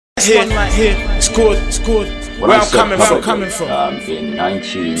here, it's called where I'm coming from. In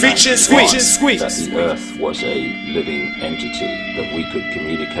 1998, featuring Squeeks. That the Earth was a living entity that we could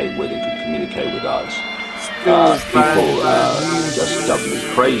communicate with, it could communicate with us. People just dubbed me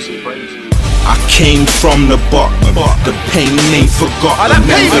crazy. I came from the bottom, the pain ain't forgotten.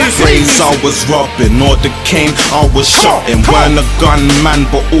 Never days I was robbing, or the cane I was shotting. Weren't a gunman,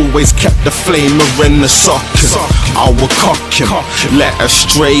 but always kept the flamer in the socket. I would cock him, let a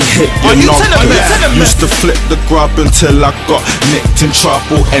stray hit you knockin'. Used to flip the grub until I got nicked in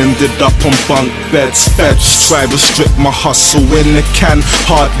trouble. Ended up on bunk beds, feds try to strip my hustle in the can.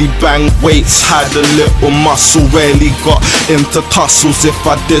 Hardly bang weights, had a little muscle. Rarely got into tussles. If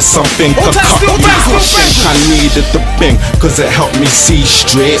I did something, I needed the bing, cause it helped me see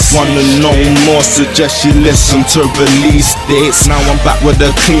straight. Wanna know more, suggest you listen to release dates. Now I'm back with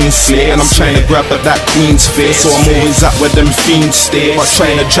a clean slate, and I'm trying to grab at that queen's face. So I'm always at where them fiends stay, but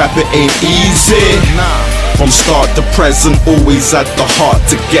trying to trap it ain't easy. From start to present, always at the heart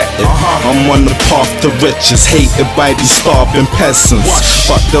to get it. I'm on the path to riches, hated by these starving peasants,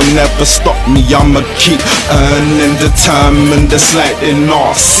 but they'll never stop me, I'ma keep earning, determined. It's like in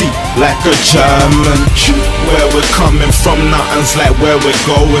RC, like a German. Where we're coming from, nothing's like where we're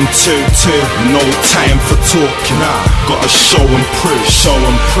going to. No time for talking, gotta show and prove.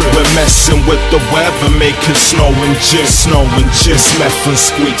 We're messing with the weather, making snow and juice. Meth and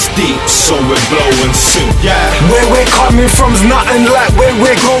Squeeks deep, so we're blowing soon. Where we're coming from's nothing like where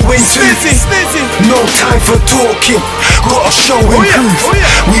we're going to. No time for talking, gotta show and prove.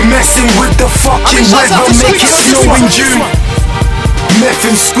 We messing with the fucking weather, make it snow in June. Meth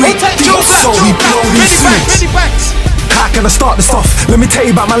and Squeeks deep, so we blowing soon. How can I start this off? Let me tell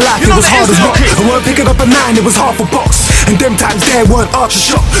you about my life, it was hard as rock. I weren't picking up a 9, it was half a box. And them times there weren't archer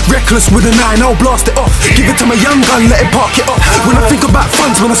shot. Reckless with a 9, I'll blast it off. Give it to my young gun, let it park it off. When I think about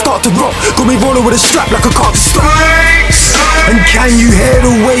funds, when I start to rock, got me rolling with a strap like a car to stop. And can you hear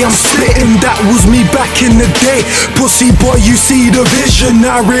the way I'm spitting? That was me back in the day. Pussy boy, you see the vision.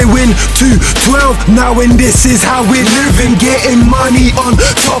 Now we're in 212, now and this is how we're living. Getting money on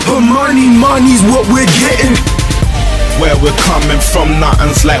top of money, money's what we're getting. Where we're coming from,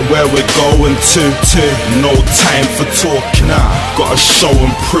 nothing's like where we're going to. No time for talking, gotta show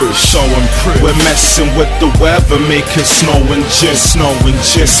and prove. We're messing with the weather, making snow and juice.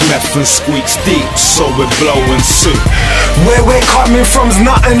 Meth and Squeeks deep, so we're blowing soon. Where we're coming from's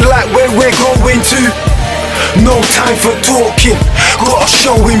nothing like where we're going to. No time for talking, gotta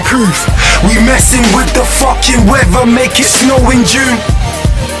show and prove. We messing with the fucking weather, make it snow in June.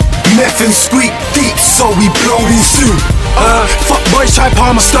 Meth and Squeak deep, so we blowing soon. Fuck boys try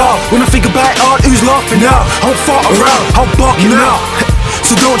palm my style. When I think about art, who's laughing out? I'll fart around, I'll barking out.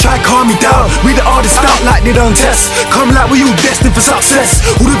 So don't try calm me down. We the artists out like they done test. Come like we all destined for success.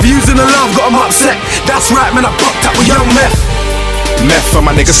 All the views and the love got them upset. That's right man, I popped up with young Meth. Meth and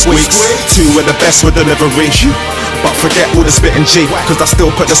my nigga Squeeks, two of the best with delivery. But forget all the spitting G, cause I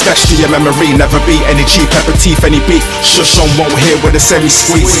still put the stash to your memory. Never be any cheap aperitif, any beef. Shush on won't hear with a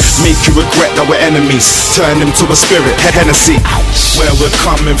semi-squeeze. Make you regret that we're enemies, turn him to a spirit, Hennessy. Where we're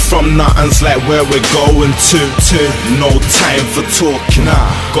coming from, nothing's like where we're going to. No time for talking,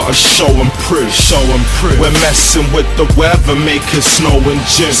 gotta show and prove. We're messing with the weather, making snow and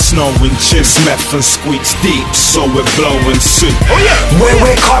juice. Meth and Squeeks deep, so we're blowing soon. Where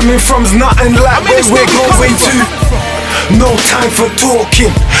we're coming from's nothing like where we're going to. No time for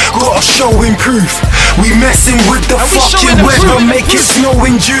talking, gotta show and prove. We messing with the fucking weather, make it snow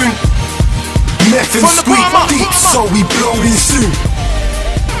in June. Meth and Squeeks deep, so we blowing soon.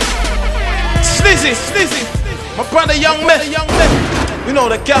 Snizzy, my brother young Meth. You know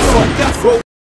the gaffer.